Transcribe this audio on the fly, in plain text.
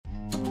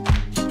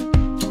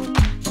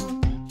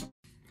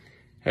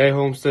Hey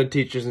Homestead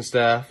teachers and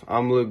staff,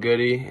 I'm Luke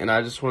Goody, and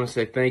I just want to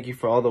say thank you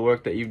for all the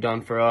work that you've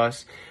done for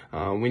us.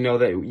 We know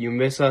that you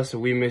miss us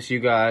and we miss you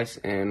guys,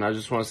 and I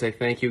just want to say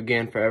thank you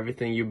again for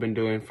everything you've been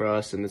doing for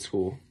us in the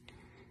school.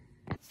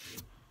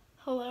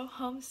 Hello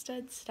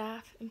Homestead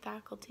staff and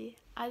faculty.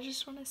 I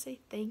just want to say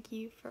thank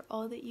you for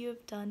all that you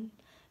have done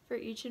for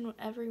each and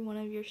every one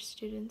of your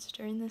students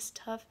during this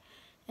tough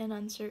and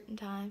uncertain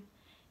time,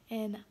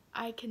 and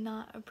I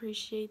cannot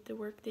appreciate the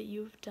work that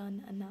you have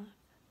done enough.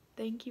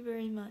 Thank you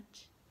very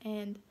much,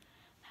 and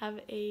have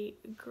a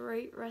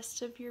great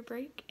rest of your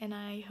break, and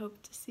I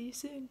hope to see you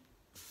soon.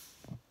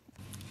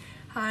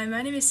 Hi,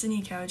 my name is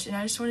Sydney Couch, and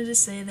I just wanted to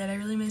say that I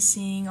really miss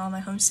seeing all my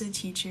Homestead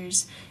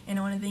teachers, and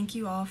I want to thank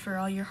you all for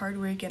all your hard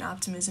work and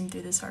optimism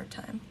through this hard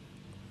time.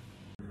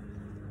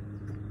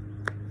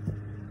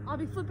 I'll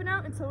be flipping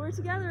out until we're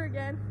together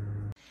again.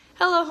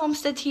 Hello,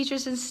 Homestead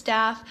teachers and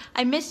staff.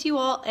 I miss you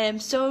all and am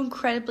so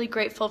incredibly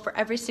grateful for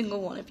every single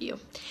one of you.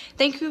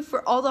 Thank you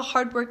for all the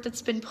hard work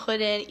that's been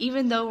put in,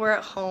 even though we're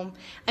at home.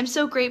 I'm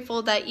so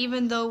grateful that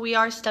even though we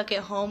are stuck at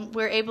home,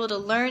 we're able to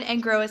learn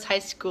and grow as high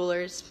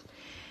schoolers.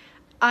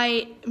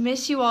 I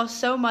miss you all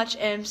so much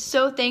and am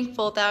so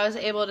thankful that I was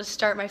able to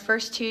start my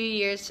first 2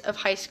 years of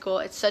high school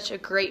at such a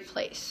great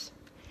place.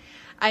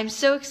 I'm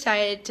so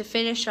excited to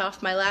finish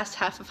off my last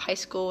half of high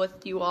school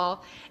with you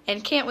all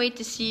and can't wait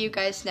to see you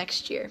guys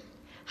next year.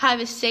 Have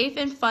a safe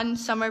and fun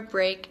summer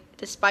break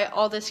despite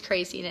all this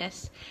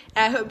craziness,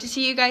 and I hope to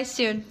see you guys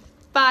soon.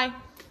 Bye!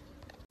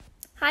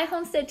 Hi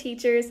Homestead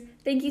teachers,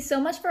 thank you so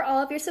much for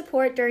all of your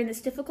support during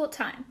this difficult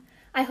time.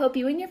 I hope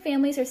you and your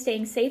families are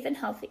staying safe and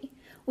healthy.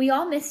 We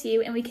all miss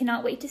you and we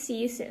cannot wait to see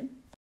you soon.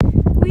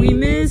 We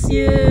miss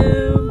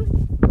you!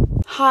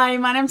 Hi,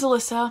 my name's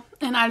Alyssa,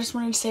 and I just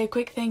wanted to say a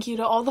quick thank you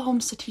to all the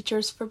Homestead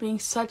teachers for being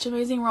such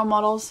amazing role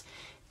models,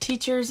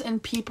 teachers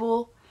and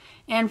people,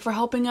 and for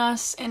helping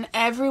us in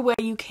every way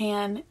you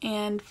can,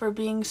 and for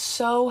being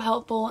so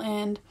helpful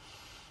and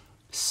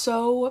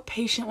so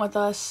patient with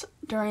us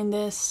during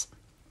this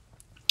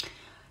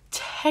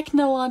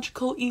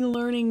technological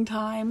e-learning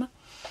time.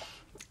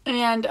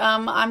 And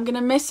I'm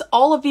gonna miss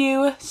all of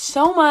you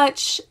so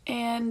much,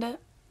 and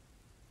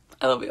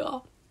I love you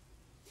all.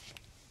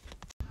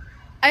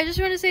 I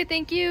just want to say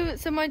thank you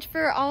so much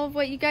for all of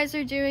what you guys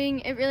are doing.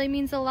 It really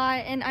means a lot,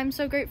 and I'm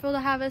so grateful to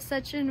have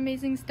such an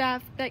amazing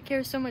staff that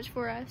cares so much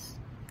for us.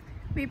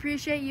 We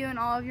appreciate you and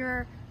all of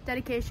your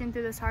dedication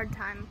through this hard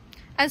time.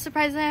 As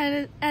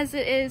surprising as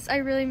it is, I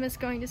really miss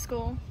going to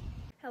school.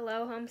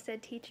 Hello,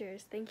 Homestead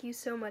teachers. Thank you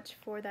so much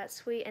for that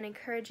sweet and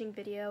encouraging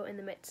video in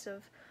the midst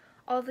of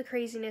all of the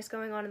craziness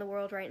going on in the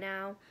world right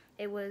now.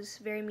 It was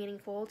very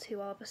meaningful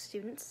to all of us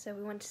students, so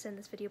we wanted to send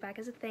this video back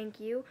as a thank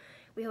you.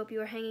 We hope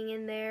you are hanging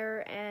in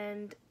there,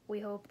 and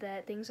we hope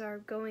that things are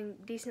going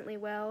decently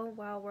well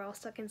while we're all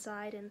stuck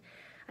inside, and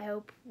I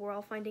hope we're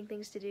all finding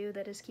things to do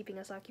that is keeping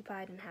us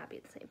occupied and happy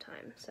at the same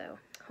time. So,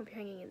 hope you're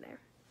hanging in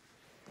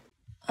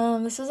there.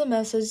 This is a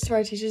message to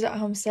our teachers at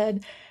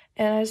Homestead,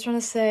 and I just want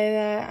to say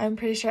that I'm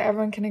pretty sure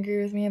everyone can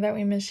agree with me that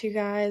we miss you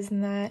guys,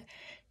 and that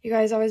you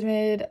guys always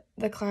made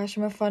the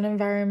classroom a fun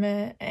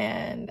environment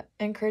and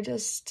encourage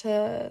us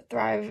to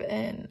thrive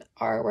in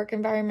our work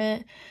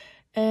environment.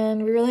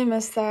 And we really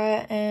miss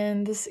that,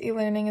 and this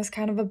e-learning is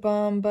kind of a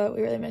bum, but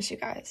we really miss you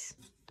guys.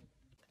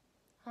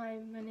 Hi,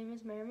 my name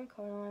is Mary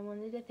McConnell. I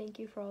wanted to thank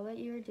you for all that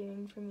you are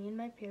doing for me and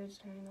my peers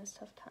during this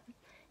tough time.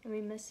 And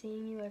we miss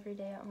seeing you every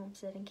day at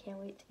Homestead and can't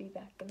wait to be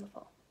back in the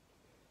fall.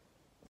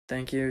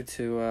 Thank you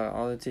to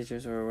all the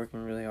teachers who are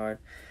working really hard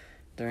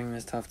during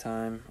this tough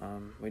time.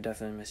 We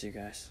definitely miss you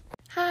guys.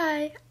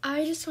 Hi,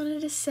 I just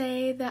wanted to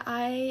say that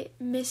I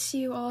miss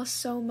you all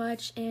so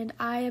much, and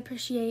I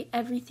appreciate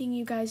everything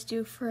you guys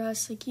do for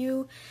us. Like,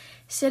 you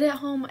sit at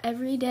home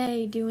every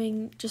day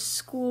doing just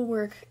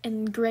schoolwork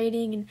and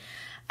grading, and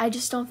I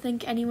just don't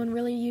think anyone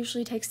really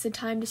usually takes the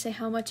time to say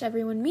how much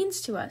everyone means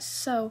to us.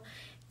 So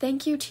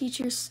thank you,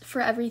 teachers, for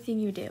everything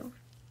you do.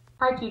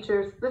 Hi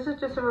teachers, this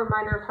is just a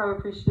reminder of how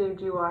appreciated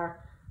you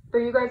are. Though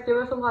you guys give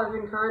us a lot of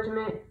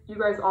encouragement, you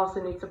guys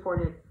also need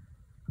supported.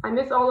 I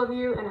miss all of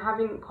you and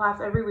having class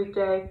every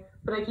weekday,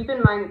 but I keep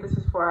in mind that this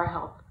is for our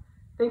health.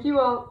 Thank you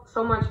all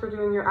so much for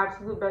doing your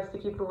absolute best to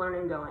keep the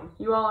learning going.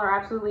 You all are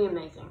absolutely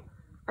amazing.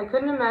 I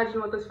couldn't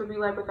imagine what this would be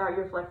like without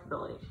your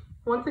flexibility.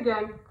 Once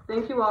again,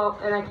 thank you all,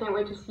 and I can't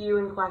wait to see you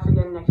in class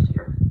again next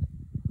year.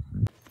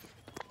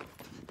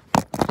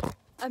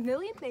 A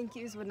million thank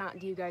yous would not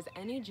do you guys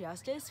any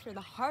justice for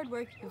the hard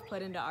work you've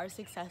put into our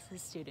success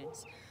as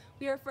students.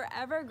 We are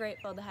forever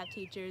grateful to have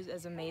teachers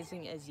as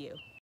amazing as you.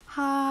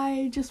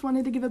 Hi, just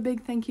wanted to give a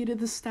big thank you to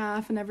the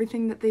staff and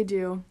everything that they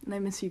do, and I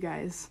miss you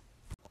guys.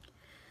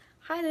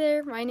 Hi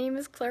there, my name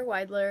is Claire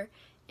Weidler,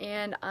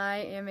 and I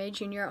am a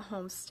junior at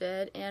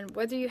Homestead, and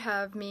whether you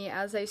have me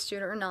as a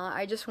student or not,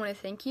 I just want to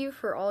thank you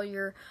for all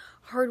your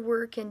hard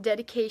work and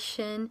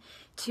dedication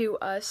to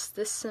us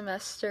this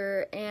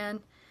semester.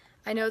 And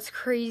I know it's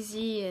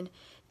crazy and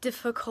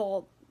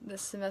difficult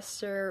this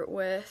semester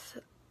with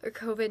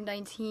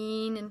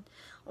COVID-19 and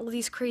all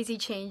these crazy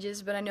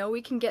changes, but I know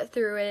we can get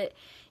through it,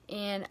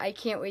 and I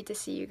can't wait to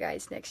see you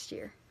guys next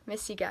year.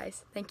 Miss you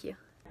guys. Thank you.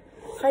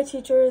 Hi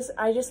teachers,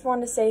 I just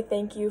want to say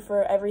thank you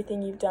for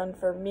everything you've done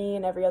for me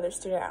and every other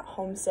student at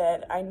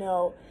Homestead. I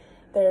know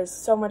there's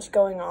so much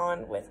going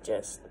on with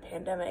just the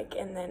pandemic,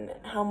 and then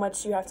how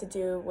much you have to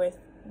do with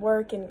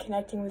work and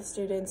connecting with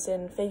students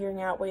and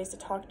figuring out ways to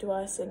talk to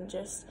us, and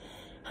just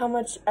how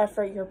much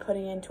effort you're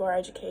putting into our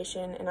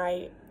education. And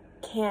I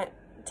can't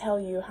tell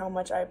you how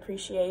much I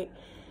appreciate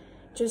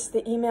just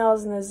the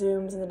emails and the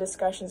Zooms and the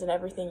discussions and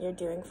everything you're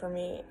doing for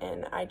me.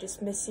 And I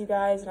just miss you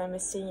guys, and I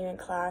miss seeing you in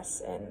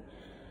class, and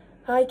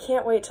I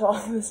can't wait till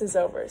all this is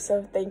over,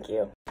 so thank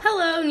you.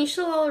 Hello,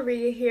 Nisha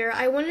Lalaria here.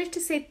 I wanted to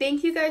say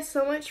thank you guys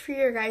so much for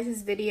your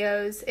guys'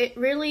 videos. It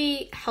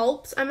really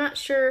helps. I'm not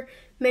sure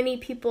many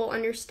people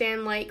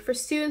understand, like for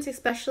students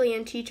especially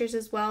and teachers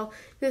as well,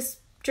 this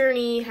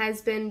journey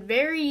has been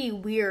very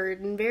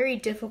weird and very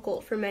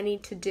difficult for many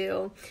to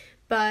do.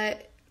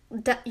 But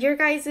your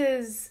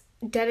guys'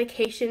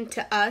 dedication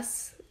to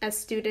us as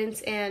students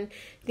and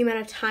the amount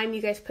of time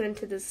you guys put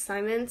into these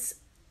assignments,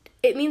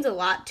 it means a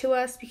lot to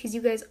us because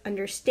you guys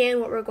understand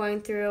what we're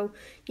going through.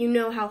 You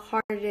know how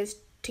hard it is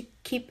to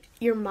keep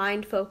your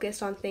mind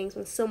focused on things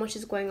when so much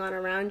is going on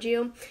around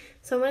you.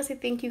 So I want to say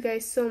thank you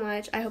guys so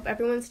much. I hope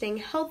everyone's staying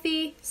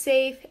healthy,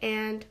 safe,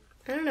 and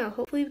I don't know,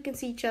 hopefully we can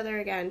see each other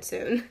again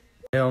soon.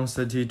 Hey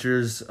Homestead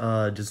teachers,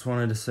 just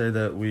wanted to say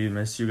that we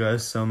miss you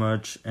guys so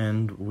much,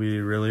 and we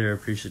really are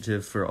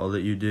appreciative for all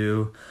that you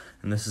do.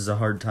 And this is a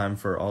hard time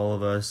for all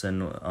of us,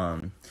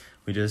 and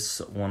we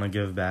just want to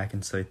give back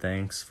and say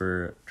thanks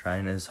for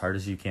trying as hard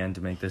as you can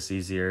to make this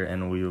easier,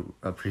 and we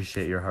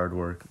appreciate your hard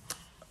work.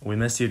 We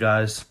miss you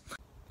guys.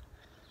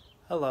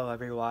 Hello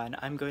everyone,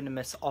 I'm going to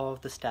miss all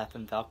of the staff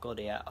and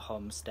faculty at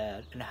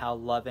Homestead and how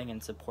loving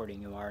and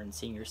supporting you are and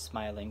seeing your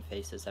smiling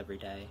faces every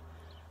day.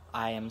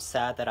 I am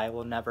sad that I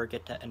will never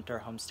get to enter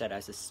Homestead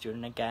as a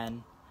student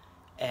again,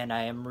 and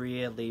I am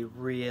really,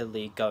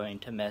 really going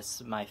to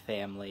miss my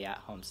family at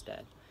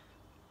Homestead.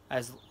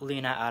 As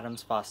Lena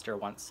Adams Foster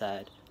once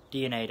said,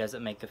 DNA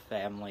doesn't make a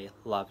family,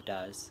 love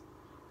does.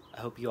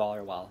 I hope you all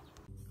are well.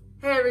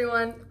 Hey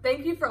everyone,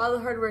 thank you for all the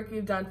hard work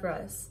you've done for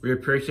us. We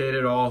appreciate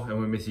it all, and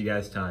we miss you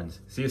guys tons.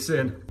 See you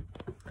soon.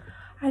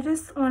 I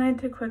just wanted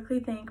to quickly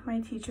thank my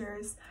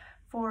teachers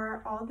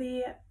for all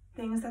the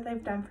things that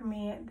they've done for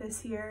me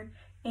this year,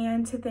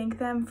 and to thank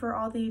them for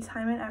all the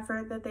time and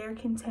effort that they are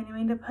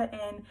continuing to put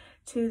in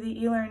to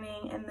the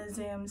e-learning and the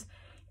Zooms,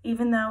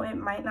 even though it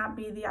might not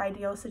be the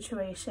ideal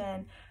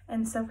situation.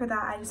 And so for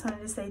that, I just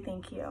wanted to say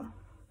thank you.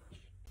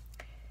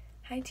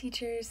 Hi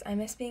teachers, I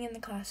miss being in the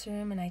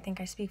classroom, and I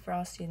think I speak for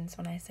all students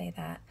when I say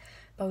that,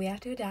 but we have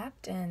to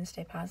adapt and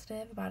stay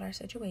positive about our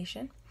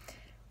situation.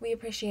 We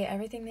appreciate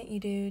everything that you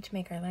do to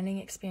make our learning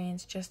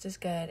experience just as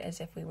good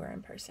as if we were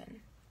in person.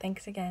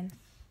 Thanks again.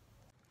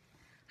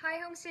 Hi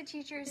Homestead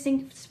teachers,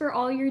 thanks for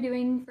all you're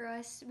doing for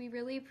us. We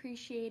really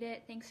appreciate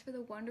it. Thanks for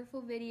the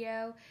wonderful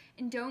video.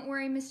 And don't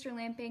worry, Mr.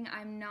 Lamping,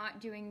 I'm not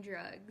doing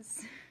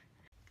drugs.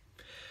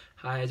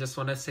 Hi, I just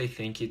want to say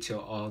thank you to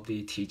all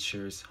the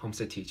teachers,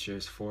 Homestead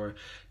teachers, for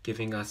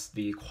giving us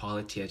the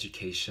quality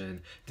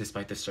education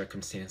despite the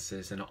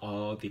circumstances, and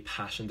all the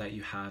passion that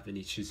you have in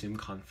each Zoom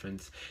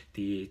conference,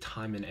 the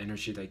time and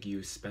energy that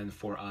you spend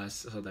for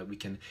us so that we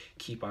can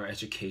keep our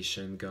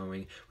education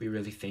going. We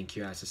really thank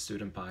you as a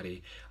student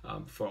body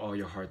for all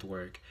your hard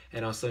work.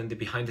 And also in the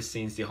behind the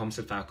scenes, the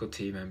Homestead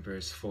faculty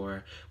members,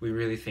 we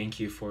really thank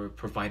you for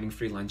providing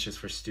free lunches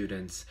for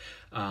students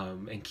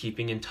and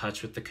keeping in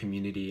touch with the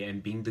community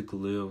and being the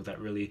glue that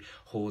really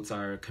holds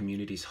our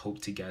community's hope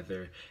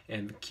together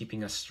and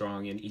keeping us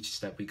strong in each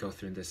step we go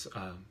through in this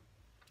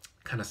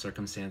kind of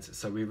circumstance.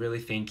 So we really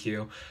thank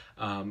you.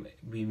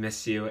 We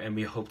miss you, and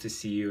we hope to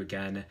see you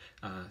again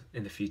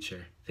in the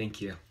future. Thank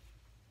you.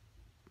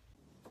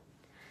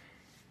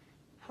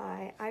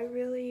 Hi, I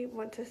really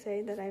want to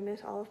say that I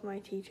miss all of my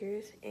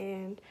teachers,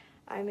 and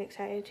I'm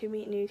excited to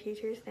meet new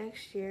teachers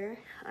next year.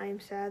 I'm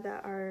sad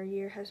that our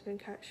year has been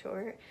cut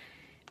short,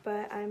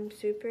 but I'm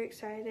super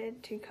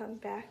excited to come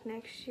back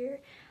next year.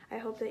 I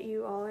hope that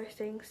you all are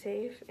staying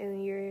safe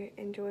and you're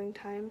enjoying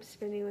time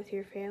spending with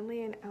your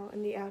family and out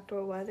in the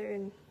outdoor weather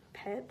and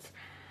pets.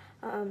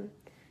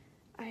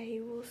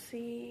 I will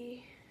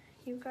see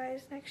you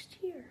guys next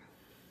year.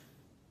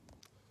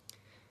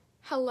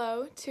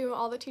 Hello to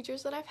all the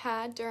teachers that I've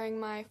had during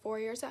my 4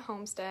 years at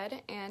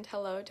Homestead, and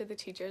hello to the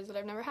teachers that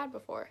I've never had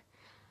before.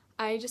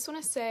 I just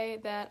want to say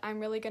that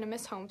I'm really going to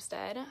miss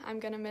Homestead. I'm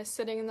going to miss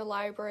sitting in the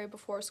library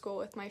before school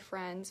with my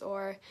friends,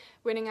 or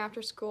waiting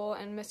after school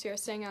in Monsieur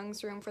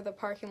Seng-Young's room for the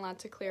parking lot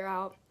to clear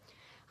out.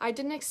 I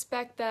didn't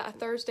expect that a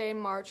Thursday in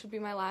March would be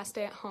my last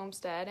day at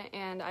Homestead,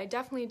 and I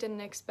definitely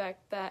didn't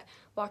expect that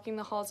walking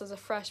the halls as a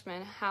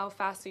freshman, how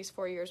fast these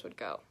 4 years would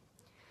go.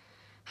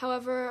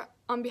 However,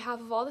 on behalf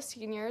of all the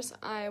seniors,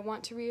 I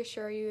want to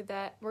reassure you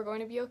that we're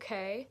going to be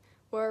okay.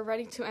 We're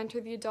ready to enter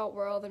the adult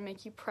world and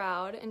make you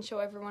proud and show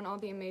everyone all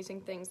the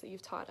amazing things that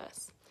you've taught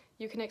us.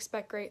 you can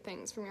expect great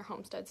things from your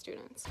Homestead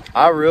students.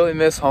 I really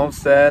miss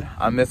Homestead.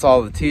 I miss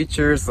all the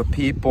teachers, the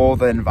people,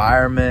 the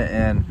environment,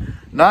 and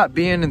not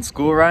being in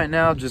school right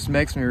now just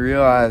makes me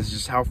realize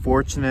just how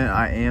fortunate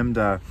I am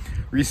to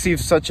receive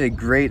such a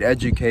great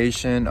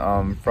education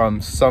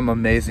from some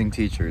amazing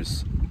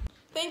teachers.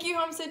 Thank you,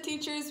 Homestead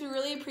teachers. We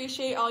really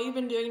appreciate all you've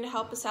been doing to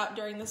help us out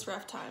during this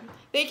rough time.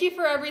 Thank you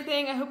for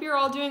everything. I hope you're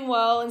all doing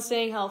well and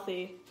staying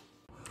healthy.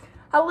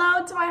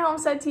 Hello to my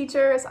Homestead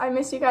teachers. I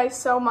miss you guys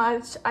so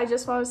much. I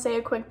just want to say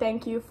a quick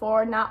thank you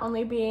for not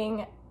only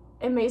being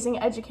amazing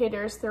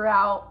educators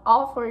throughout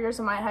all 4 years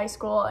of my high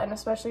school and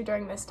especially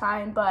during this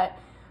time, but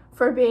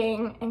for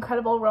being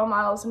incredible role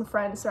models and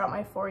friends throughout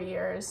my 4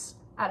 years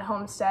at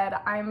Homestead.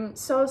 I'm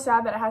so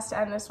sad that it has to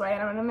end this way,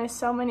 and I'm going to miss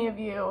so many of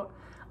you.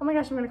 Oh my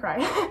gosh, I'm going to cry.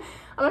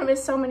 I'm going to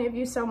miss so many of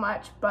you so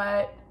much,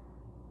 but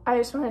I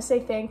just want to say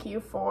thank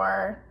you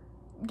for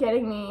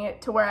getting me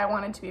to where I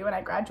wanted to be when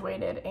I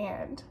graduated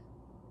and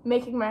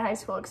making my high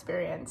school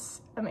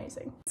experience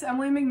amazing. It's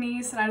Emily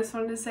McNeese, and I just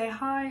wanted to say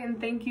hi and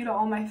thank you to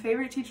all my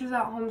favorite teachers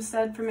at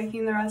Homestead for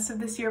making the rest of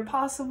this year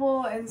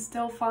possible and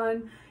still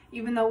fun,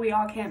 even though we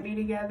all can't be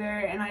together.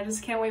 And I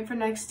just can't wait for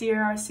next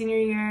year, our senior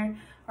year,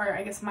 or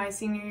I guess my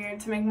senior year,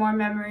 to make more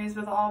memories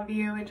with all of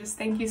you. And just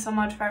thank you so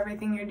much for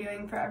everything you're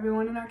doing for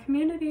everyone in our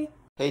community.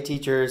 Hey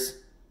teachers,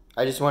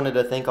 I just wanted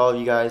to thank all of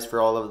you guys for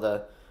all of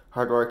the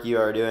hard work you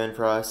are doing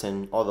for us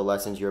and all the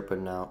lessons you're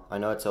putting out. I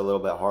know it's a little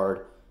bit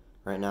hard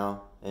right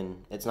now,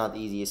 and it's not the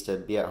easiest to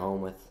be at home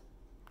with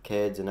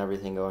kids and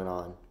everything going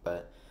on,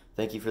 but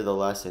thank you for the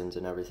lessons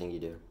and everything you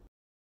do.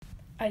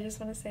 I just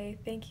want to say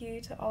thank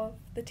you to all of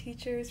the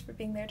teachers for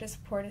being there to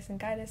support us and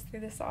guide us through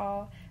this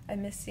all. I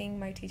miss seeing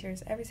my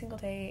teachers every single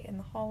day in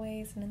the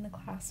hallways and in the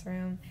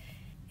classroom,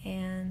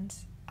 and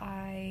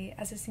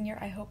as a senior,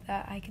 I hope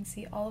that I can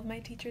see all of my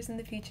teachers in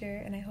the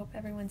future, and I hope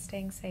everyone's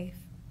staying safe.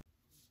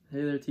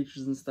 Hey there,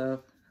 teachers and staff.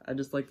 I'd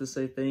just like to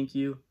say thank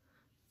you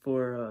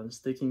for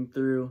sticking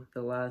through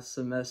the last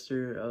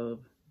semester of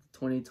the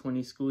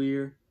 2020 school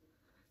year,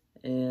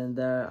 and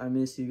that I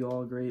miss you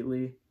all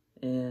greatly,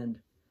 and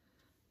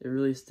it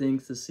really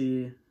stinks to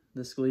see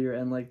the school year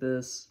end like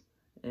this,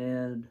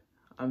 and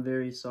I'm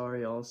very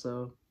sorry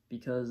also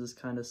because this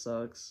kind of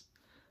sucks,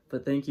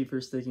 but thank you for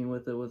sticking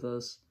with it with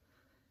us,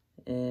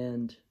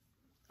 and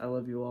I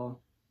love you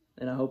all,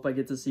 and I hope I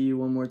get to see you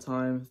one more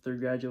time through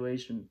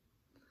graduation.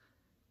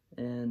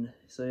 And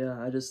so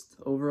yeah,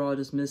 overall I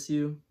just miss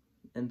you,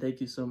 and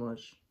thank you so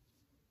much.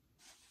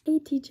 Hey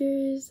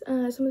teachers,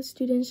 some of the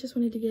students just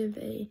wanted to give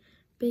a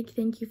big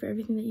thank you for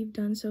everything that you've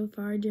done so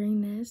far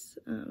during this,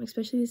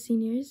 especially the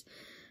seniors.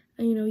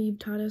 You know, you've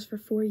taught us for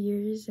 4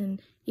 years,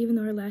 and even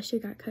though our last year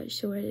got cut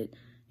short, it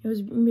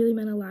was really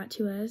meant a lot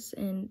to us,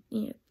 and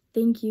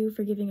thank you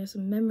for giving us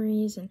some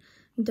memories, and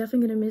I'm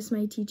definitely going to miss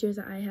my teachers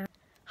that I have.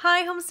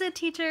 Hi, Homestead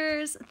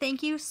teachers.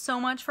 Thank you so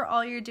much for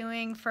all you're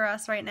doing for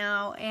us right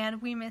now,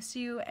 and we miss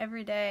you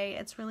every day.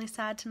 It's really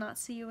sad to not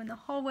see you in the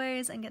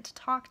hallways and get to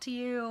talk to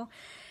you,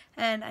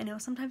 and I know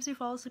sometimes we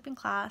fall asleep in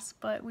class,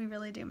 but we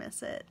really do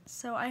miss it.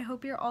 So I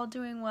hope you're all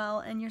doing well,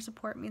 and your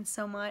support means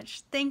so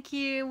much. Thank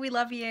you. We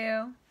love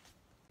you.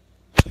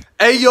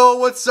 Hey yo,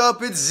 what's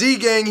up? It's Z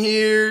Gang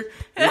here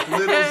with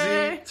Little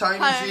Z,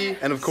 Tiny Z,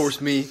 and of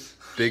course me,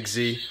 Big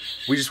Z.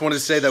 We just wanted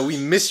to say that we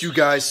miss you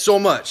guys so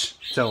much.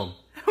 Tell them.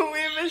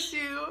 We miss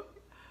you.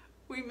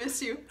 We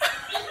miss you.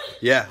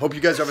 Yeah, hope you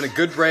guys are having a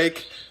good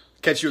break.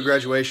 Catch you at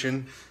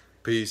graduation.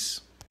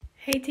 Peace.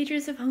 Hey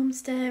teachers of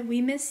Homestead,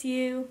 we miss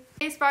you.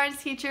 Hey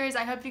Spartans teachers,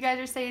 I hope you guys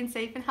are staying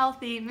safe and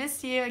healthy.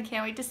 Miss you and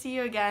can't wait to see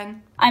you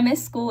again. I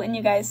miss school and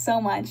you guys so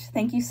much.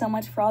 Thank you so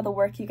much for all the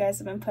work you guys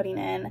have been putting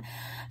in.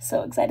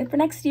 So excited for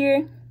next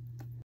year.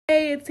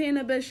 Hey, it's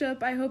Hannah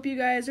Bishop. I hope you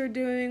guys are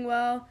doing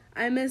well.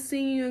 I miss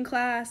seeing you in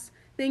class.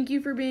 Thank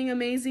you for being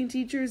amazing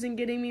teachers and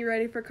getting me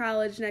ready for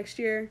college next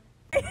year.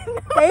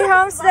 Hey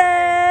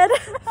Homestead!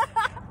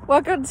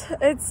 Welcome to,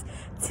 it's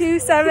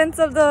 2/7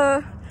 of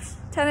the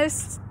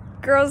tennis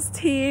girls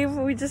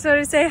team. We just want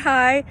to say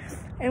hi,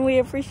 and we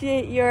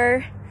appreciate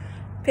your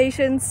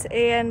patience,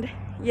 and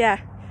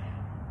yeah.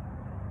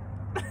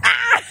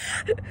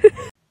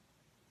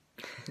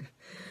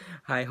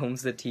 Hi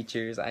Homestead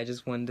teachers, I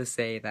just wanted to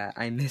say that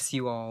I miss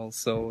you all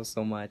so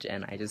much,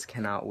 and I just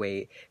cannot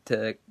wait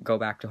to go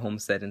back to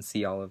Homestead and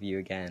see all of you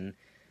again.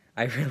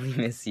 I really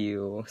miss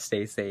you.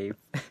 Stay safe.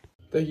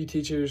 Thank you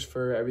teachers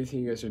for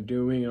everything you guys are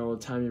doing and all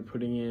the time you're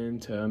putting in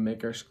to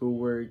make our school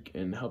work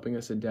and helping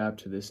us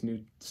adapt to this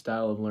new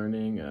style of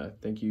learning.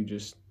 Thank you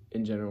just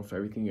in general for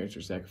everything you guys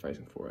are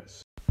sacrificing for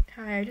us.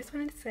 Hi, I just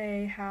wanted to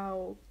say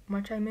how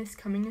much I miss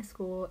coming to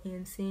school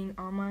and seeing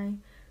all my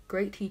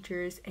great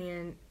teachers,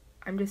 and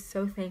I'm just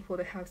so thankful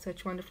to have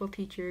such wonderful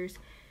teachers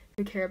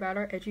who care about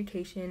our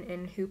education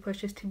and who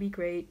push us to be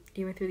great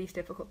even through these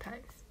difficult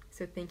times.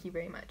 So thank you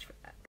very much for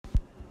that.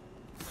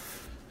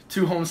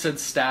 To Homestead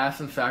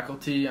staff and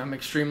faculty, I'm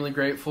extremely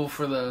grateful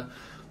for the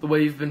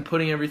way you've been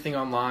putting everything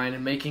online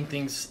and making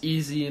things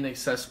easy and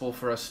accessible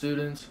for us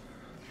students.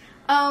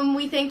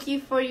 We thank you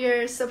for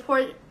your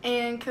support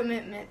and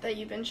commitment that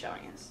you've been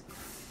showing us.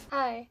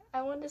 Hi,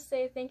 I wanted to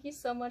say thank you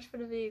so much for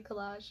the video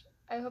collage.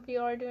 I hope you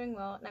all are doing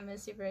well and I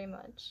miss you very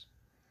much.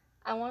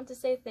 I want to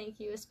say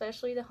thank you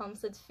especially to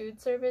Homestead's food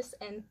service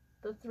and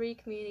the 3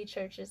 community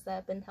churches that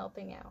have been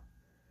helping out.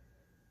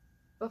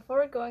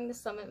 Before going to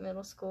Summit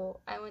Middle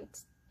School, I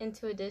went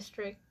into a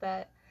district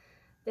that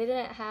they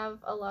didn't have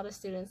a lot of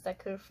students that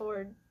could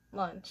afford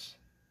lunch.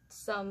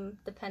 Some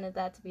depended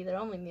that to be their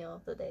only meal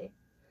of the day.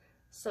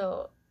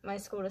 So my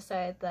school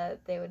decided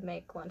that they would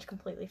make lunch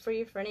completely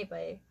free for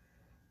anybody,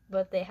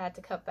 but they had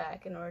to cut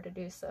back in order to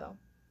do so.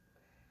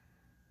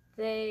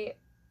 They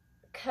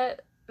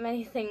cut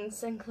many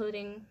things,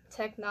 including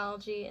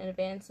technology and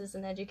advances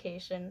in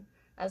education,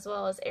 as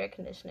well as air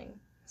conditioning.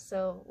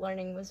 So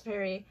learning was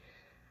very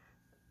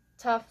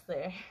tough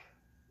there.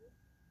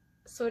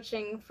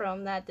 Switching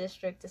from that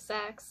district to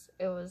Saks,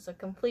 it was a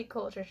complete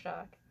culture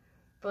shock.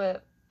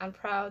 But I'm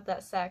proud that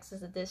Saks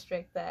is a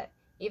district that,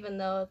 even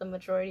though the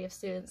majority of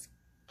students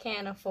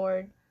can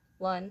afford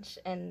lunch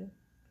and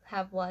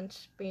have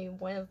lunch be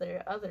one of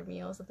their other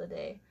meals of the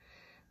day,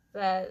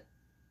 that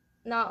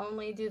not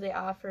only do they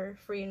offer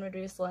free and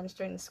reduced lunch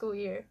during the school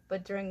year,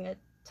 but during a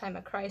time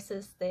of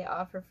crisis, they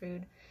offer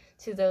food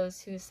to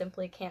those who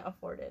simply can't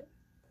afford it.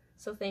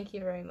 So thank you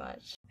very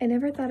much. I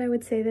never thought I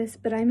would say this,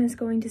 but I miss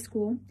going to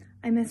school.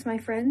 I miss my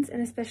friends and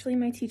especially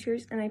my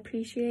teachers, and I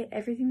appreciate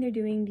everything they're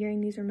doing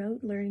during these remote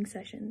learning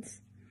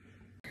sessions.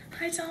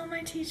 Hi to all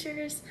my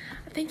teachers.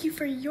 Thank you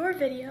for your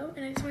video,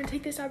 and I just want to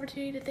take this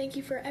opportunity to thank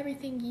you for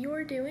everything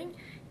you're doing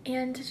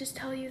and to just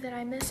tell you that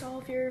I miss all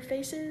of your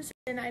faces,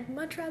 and I'd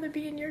much rather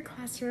be in your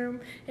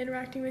classroom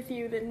interacting with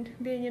you than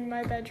being in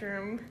my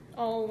bedroom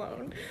all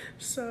alone.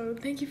 So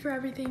thank you for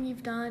everything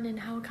you've done and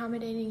how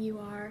accommodating you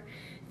are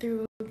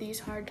through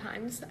these hard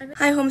times.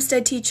 Hi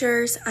Homestead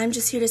teachers, I'm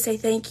just here to say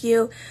thank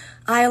you.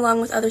 I,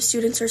 along with other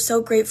students, are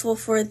so grateful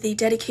for the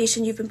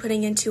dedication you've been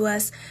putting into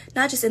us,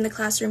 not just in the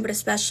classroom, but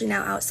especially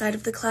now outside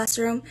of the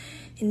classroom.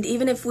 And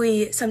even if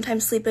we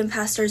sometimes sleep in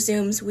past our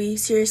Zooms, we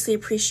seriously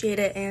appreciate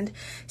it, and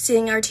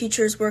seeing our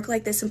teachers work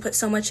like this and put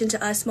so much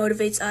into us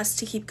motivates us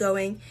to keep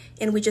going,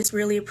 and we just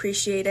really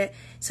appreciate it.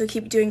 So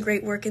keep doing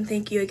great work, and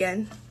thank you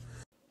again.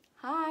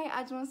 Hi,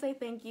 I just want to say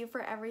thank you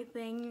for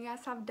everything you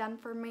guys have done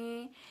for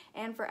me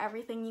and for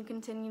everything you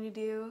continue to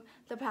do.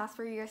 The past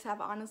 4 years have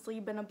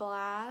honestly been a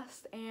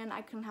blast, and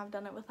I couldn't have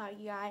done it without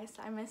you guys.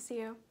 I miss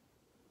you.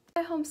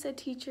 Hi Homestead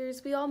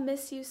teachers, we all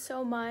miss you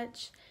so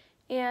much,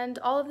 and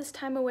all of this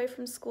time away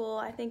from school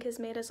I think has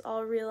made us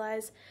all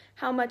realize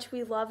how much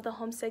we love the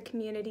Homestead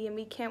community, and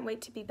we can't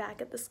wait to be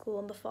back at the school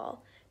in the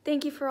fall.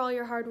 Thank you for all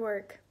your hard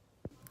work.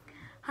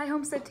 Hi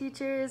Homestead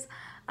teachers,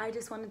 I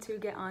just wanted to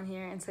get on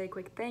here and say a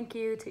quick thank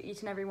you to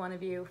each and every one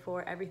of you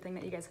for everything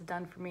that you guys have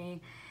done for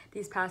me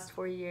these past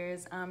 4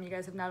 years. You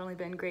guys have not only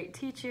been great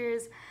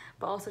teachers,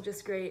 but also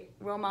just great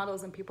role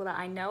models and people that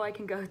I know I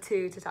can go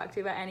to talk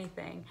to about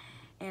anything.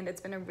 And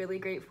it's been a really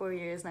great 4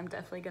 years, and I'm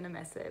definitely gonna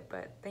miss it,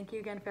 but thank you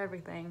again for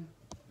everything.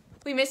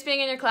 We miss being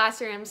in your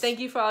classrooms. Thank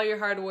you for all your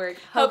hard work.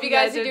 Hope you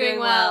guys are doing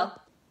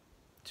well.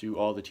 To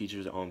all the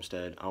teachers at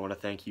Homestead, I want to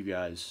thank you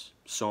guys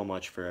so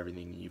much for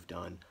everything you've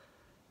done.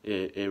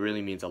 It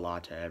really means a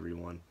lot to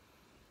everyone.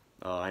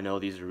 I know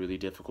these are really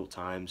difficult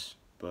times,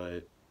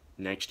 but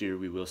next year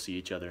we will see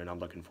each other, and I'm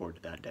looking forward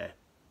to that day.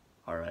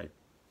 All right.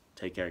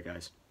 Take care,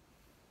 guys.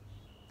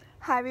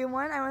 Hi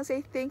everyone, I want to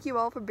say thank you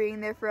all for being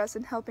there for us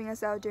and helping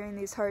us out during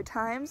these hard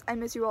times. I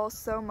miss you all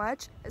so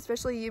much,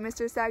 especially you,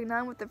 Mr.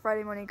 Sagnon, with the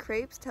Friday morning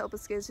crepes to help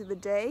us get through the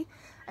day.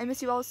 I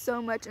miss you all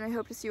so much, and I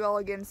hope to see you all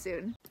again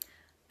soon.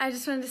 I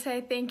just wanted to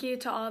say thank you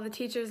to all the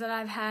teachers that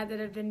I've had that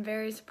have been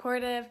very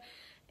supportive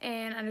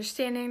and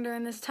understanding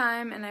during this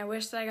time, and I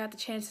wish that I got the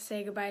chance to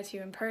say goodbye to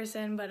you in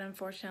person, but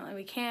unfortunately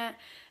we can't,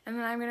 and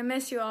then I'm going to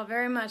miss you all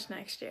very much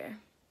next year.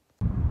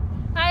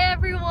 Hi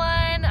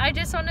everyone, I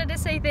just wanted to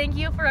say thank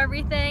you for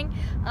everything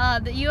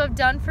that you have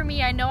done for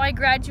me. I know I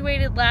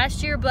graduated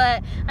last year,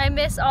 but I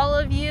miss all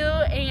of you,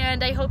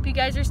 and I hope you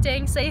guys are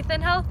staying safe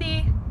and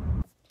healthy.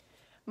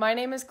 My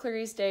name is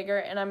Clarice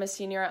Dager, and I'm a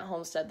senior at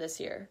Homestead this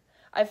year.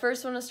 I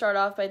first want to start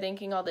off by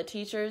thanking all the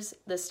teachers,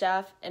 the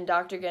staff, and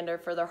Dr. Ginder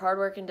for their hard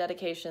work and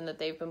dedication that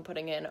they've been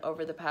putting in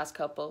over the past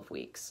couple of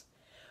weeks.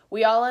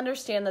 We all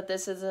understand that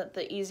this isn't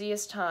the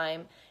easiest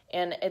time,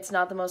 and it's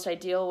not the most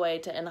ideal way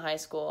to end high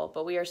school,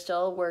 but we are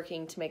still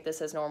working to make this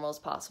as normal as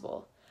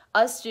possible.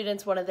 Us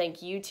students want to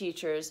thank you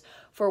teachers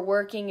for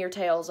working your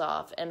tails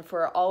off and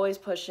for always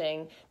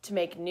pushing to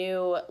make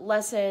new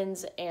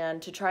lessons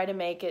and to try to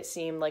make it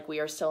seem like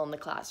we are still in the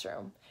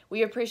classroom.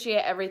 We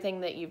appreciate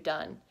everything that you've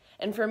done.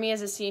 And for me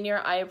as a senior,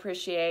 I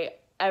appreciate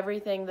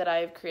everything that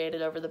I've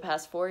created over the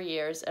past 4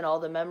 years and all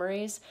the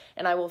memories,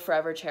 and I will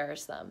forever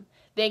cherish them.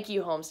 Thank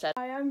you, Homestead.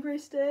 Hi, I'm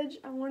Grace Dedge.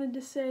 I wanted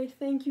to say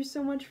thank you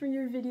so much for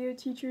your video,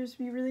 teachers.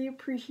 We really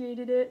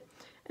appreciated it,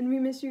 and we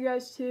miss you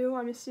guys too.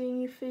 I miss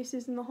seeing your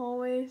faces in the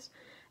hallways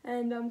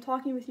and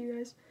talking with you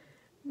guys.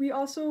 We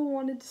also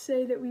wanted to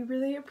say that we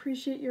really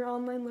appreciate your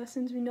online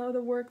lessons. We know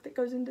the work that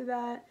goes into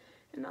that,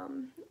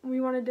 and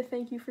we wanted to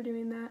thank you for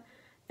doing that.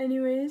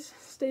 Anyways,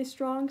 stay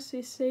strong,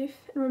 stay safe,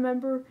 and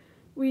remember,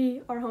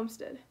 we are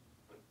Homestead.